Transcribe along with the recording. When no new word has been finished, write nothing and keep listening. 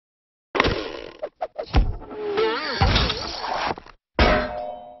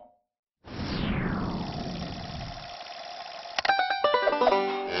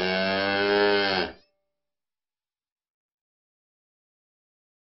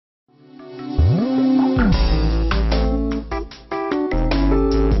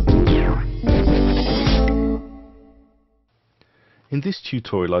In this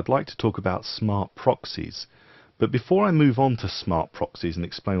tutorial I'd like to talk about smart proxies, but before I move on to smart proxies and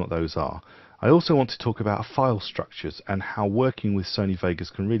explain what those are, I also want to talk about file structures and how working with Sony Vegas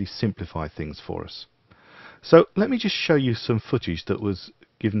can really simplify things for us. So let me just show you some footage that was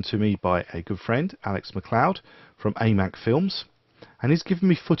given to me by a good friend, Alex McLeod from AMAC Films, and he's given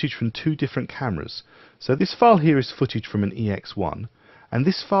me footage from two different cameras. So this file here is footage from an EX1 and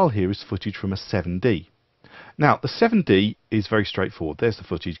this file here is footage from a 7D. Now the 7D is very straightforward. There's the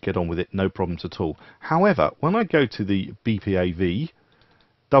footage, get on with it, no problems at all. However, when I go to the BPAV,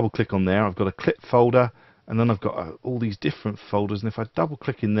 double click on there, I've got a clip folder and then I've got all these different folders, and if I double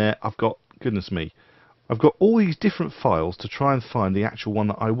click in there I've got, goodness me, I've got all these different files to try and find the actual one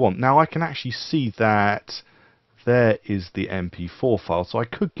that I want. Now I can actually see that there is the MP4 file, so I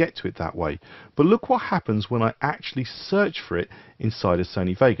could get to it that way. But look what happens when I actually search for it inside of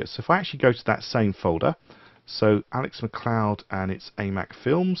Sony Vegas. So if I actually go to that same folder, so Alex McLeod and it's AMAC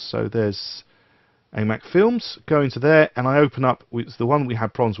Films, so there's AMAC Films, go into there and I open up, it's the one we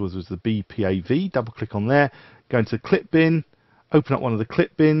had problems with was the BPAV, double click on there, go into the clip bin, open up one of the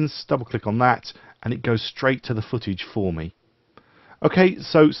clip bins, double click on that, and it goes straight to the footage for me. Okay,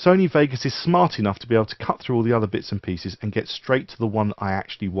 so Sony Vegas is smart enough to be able to cut through all the other bits and pieces and get straight to the one I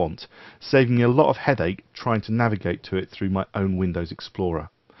actually want, saving me a lot of headache trying to navigate to it through my own Windows Explorer.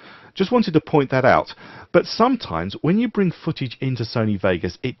 Just wanted to point that out, but sometimes when you bring footage into Sony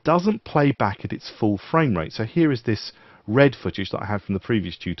Vegas it doesn't play back at its full frame rate. So here is this red footage that I had from the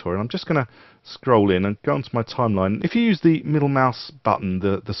previous tutorial. I'm just going to scroll in and go onto my timeline. If you use the middle mouse button,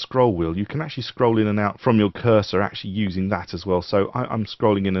 the scroll wheel, you can actually scroll in and out from your cursor, actually using that as well. So I'm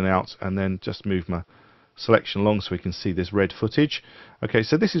scrolling in and out and then just move my selection along so we can see this red footage. Okay,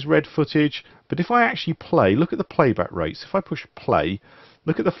 so this is red footage, but if I actually play, look at the playback rates. If I push play,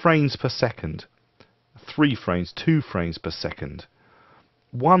 look at the frames per second. 3 frames, 2 frames per second,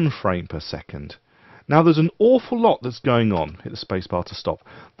 1 frame per second. Now there's an awful lot that's going on. Hit the spacebar to stop.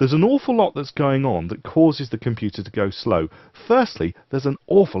 There's an awful lot that's going on that causes the computer to go slow. Firstly, there's an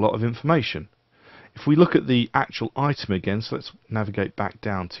awful lot of information. If we look at the actual item again, so let's navigate back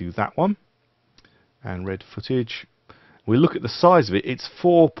down to that one, and red footage. We look at the size of it, it's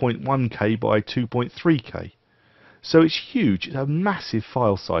 4.1K by 2.3K. So it's huge, it's a massive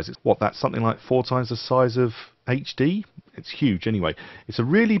file size. It's what, that's something like 4 times the size of HD? It's huge anyway. It's a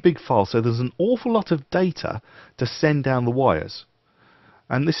really big file, so there's an awful lot of data to send down the wires.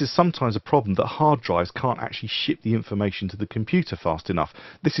 And this is sometimes a problem that hard drives can't actually ship the information to the computer fast enough.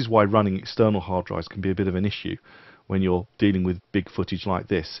 This is why running external hard drives can be a bit of an issue when you're dealing with big footage like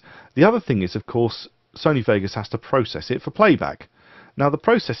this. The other thing is, of course, Sony Vegas has to process it for playback. Now the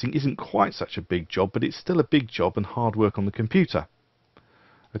processing isn't quite such a big job, but it's still a big job and hard work on the computer.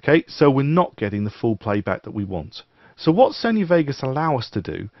 Okay, so we're not getting the full playback that we want. So what Sony Vegas allow us to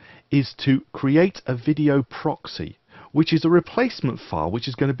do is to create a video proxy, which is a replacement file which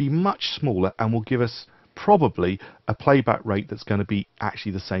is going to be much smaller and will give us probably a playback rate that's going to be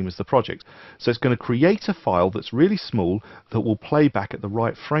actually the same as the project. So it's going to create a file that's really small that will play back at the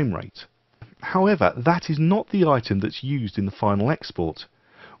right frame rate. However, that is not the item that's used in the final export.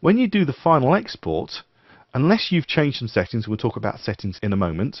 When you do the final export, unless you've changed some settings, we'll talk about settings in a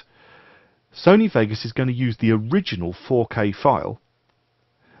moment, Sony Vegas is going to use the original 4K file.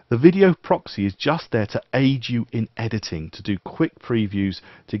 The video proxy is just there to aid you in editing, to do quick previews,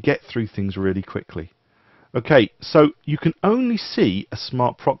 to get through things really quickly. Okay, so you can only see a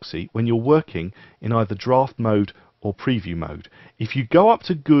smart proxy when you're working in either draft mode or preview mode. If you go up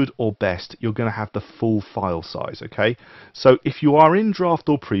to good or best, you're going to have the full file size. Okay, so if you are in draft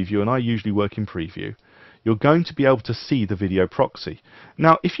or preview, and I usually work in preview, you're going to be able to see the video proxy.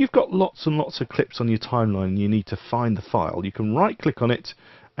 Now if you've got lots and lots of clips on your timeline and you need to find the file, you can right click on it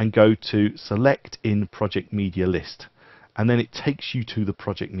and go to select in project media list, and then it takes you to the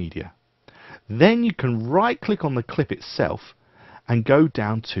project media. Then you can right click on the clip itself and go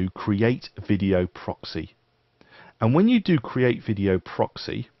down to create video proxy. And when you do create video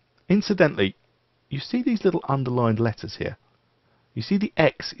proxy, incidentally, you see these little underlined letters here. You see the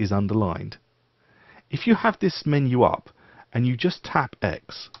X is underlined. If you have this menu up and you just tap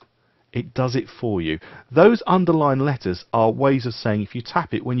X, it does it for you. Those underlined letters are ways of saying if you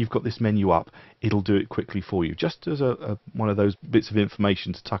tap it when you've got this menu up, it'll do it quickly for you. Just as one of those bits of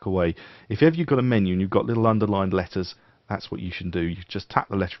information to tuck away. If ever you've got a menu and you've got little underlined letters, that's what you should do. You just tap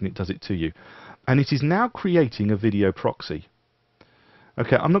the letter and it does it to you. And it is now creating a video proxy.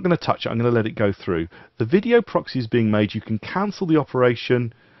 Okay, I'm not going to touch it, I'm going to let it go through. The video proxy is being made. You can cancel the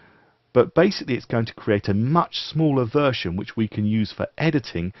operation But basically it's going to create a much smaller version which we can use for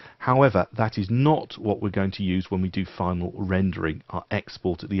editing. However, that is not what we're going to use when we do final rendering, our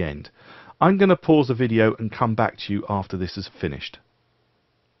export at the end. I'm going to pause the video and come back to you after this is finished.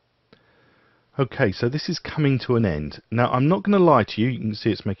 Okay, so this is coming to an end. Now I'm not going to lie to you, you can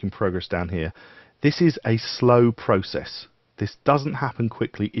see it's making progress down here. This is a slow process. This doesn't happen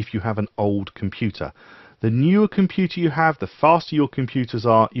quickly if you have an old computer. The newer computer you have, the faster your computers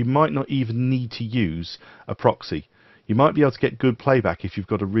are, you might not even need to use a proxy. You might be able to get good playback if you've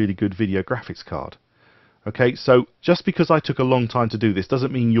got a really good video graphics card. Okay, so just because I took a long time to do this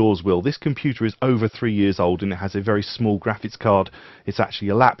doesn't mean yours will. This computer is over 3 years old and it has a very small graphics card. It's actually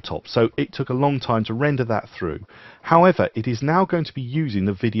a laptop, so it took a long time to render that through. However, it is now going to be using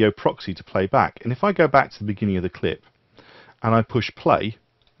the video proxy to play back. And if I go back to the beginning of the clip and I push play,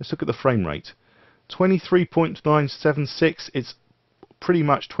 let's look at the frame rate. 23.976, it's pretty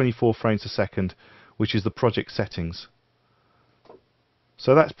much 24 frames a second, which is the project settings.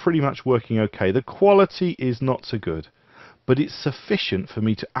 So that's pretty much working okay. The quality is not so good, but it's sufficient for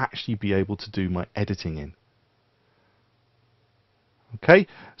me to actually be able to do my editing in. Okay,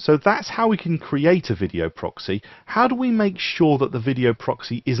 so that's how we can create a video proxy. How do we make sure that the video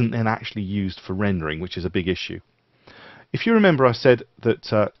proxy isn't then actually used for rendering, which is a big issue? If you remember, I said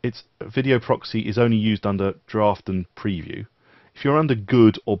that video proxy is only used under draft and preview. If you're under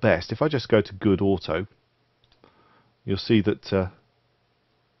good or best, if I just go to good auto, you'll see that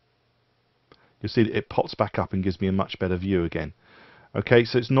it pops back up and gives me a much better view again. Okay,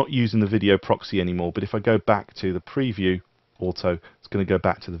 so it's not using the video proxy anymore, but if I go back to the preview auto, it's going to go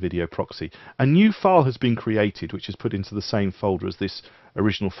back to the video proxy. A new file has been created which is put into the same folder as this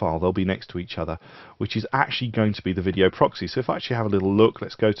original file. They'll be next to each other, which is actually going to be the video proxy. So if I actually have a little look,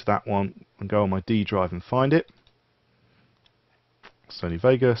 let's go to that one and go on my D drive and find it. Sony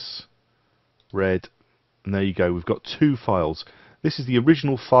Vegas, red, and there you go. We've got two files. This is the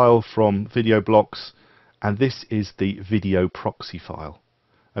original file from Video Blocks, and this is the video proxy file.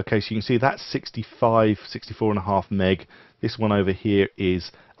 Okay, so you can see that's 64.5 meg. This one over here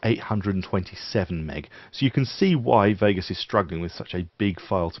is 827 meg. So you can see why Vegas is struggling with such a big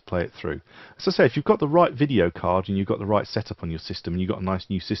file to play it through. As I say, if you've got the right video card and you've got the right setup on your system and you've got a nice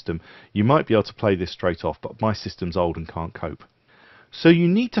new system, you might be able to play this straight off, but my system's old and can't cope. So you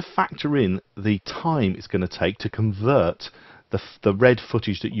need to factor in the time it's going to take to convert the red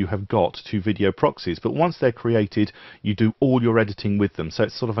footage that you have got to video proxies. But once they're created, you do all your editing with them. So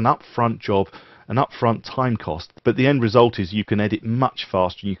it's sort of an upfront job, an upfront time cost, but the end result is you can edit much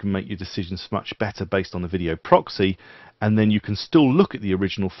faster and you can make your decisions much better based on the video proxy, and then you can still look at the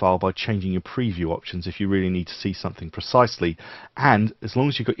original file by changing your preview options if you really need to see something precisely. And as long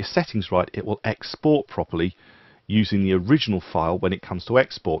as you've got your settings right, it will export properly using the original file when it comes to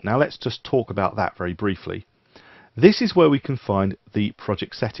export. Now let's just talk about that very briefly. This is where we can find the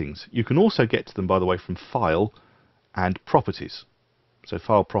project settings. You can also get to them, by the way, from File and Properties. So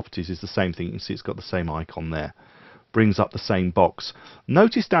File Properties is the same thing. You can see it's got the same icon there. Brings up the same box.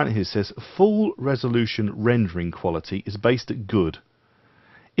 Notice down here it says Full Resolution Rendering Quality is based at good.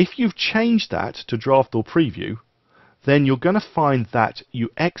 If you've changed that to Draft or Preview, then you're going to find that you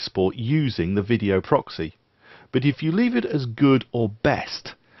export using the video proxy. But if you leave it as good or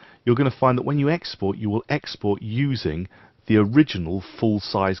best, you're going to find that when you export, you will export using the original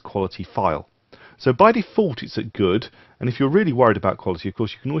full-size quality file. So by default it's at good, and if you're really worried about quality, of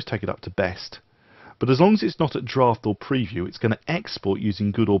course you can always take it up to best. But as long as it's not at draft or preview, it's going to export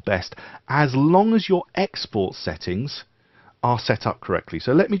using good or best, as long as your export settings are set up correctly.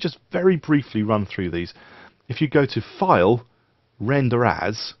 So let me just very briefly run through these. If you go to File, Render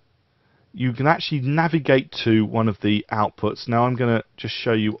As, you can actually navigate to one of the outputs. Now I'm going to just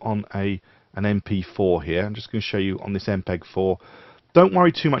show you on an MP4 here. I'm just going to show you on this MPEG-4. Don't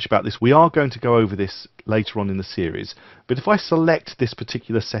worry too much about this. We are going to go over this later on in the series. But if I select this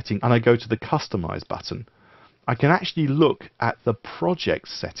particular setting and I go to the Customize button, I can actually look at the project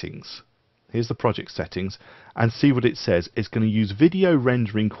settings. Here's the project settings, and see what it says. It's going to use video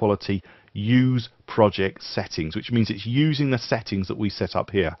rendering quality, use project settings, which means it's using the settings that we set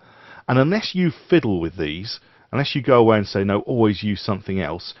up here. And unless you fiddle with these, unless you go away and say, no, always use something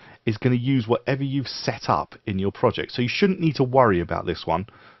else, it's going to use whatever you've set up in your project. So you shouldn't need to worry about this one.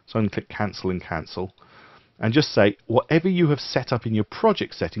 So I'm going to click Cancel and Cancel. And just say, whatever you have set up in your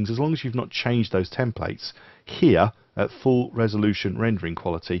project settings, as long as you've not changed those templates, here at Full Resolution Rendering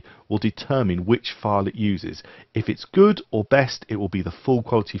Quality will determine which file it uses. If it's good or best, it will be the full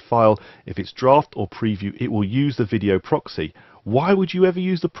quality file. If it's draft or preview, it will use the video proxy. Why would you ever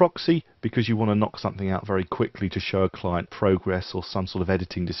use the proxy? Because you want to knock something out very quickly to show a client progress or some sort of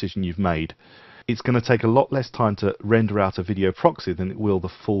editing decision you've made. It's going to take a lot less time to render out a video proxy than it will the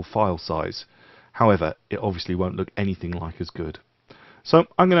full file size. However, it obviously won't look anything like as good. So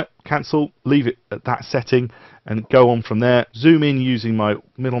I'm going to cancel, leave it at that setting, and go on from there. Zoom in using my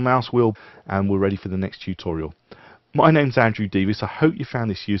middle mouse wheel, and we're ready for the next tutorial. My name's Andrew Davis. I hope you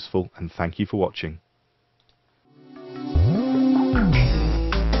found this useful, and thank you for watching.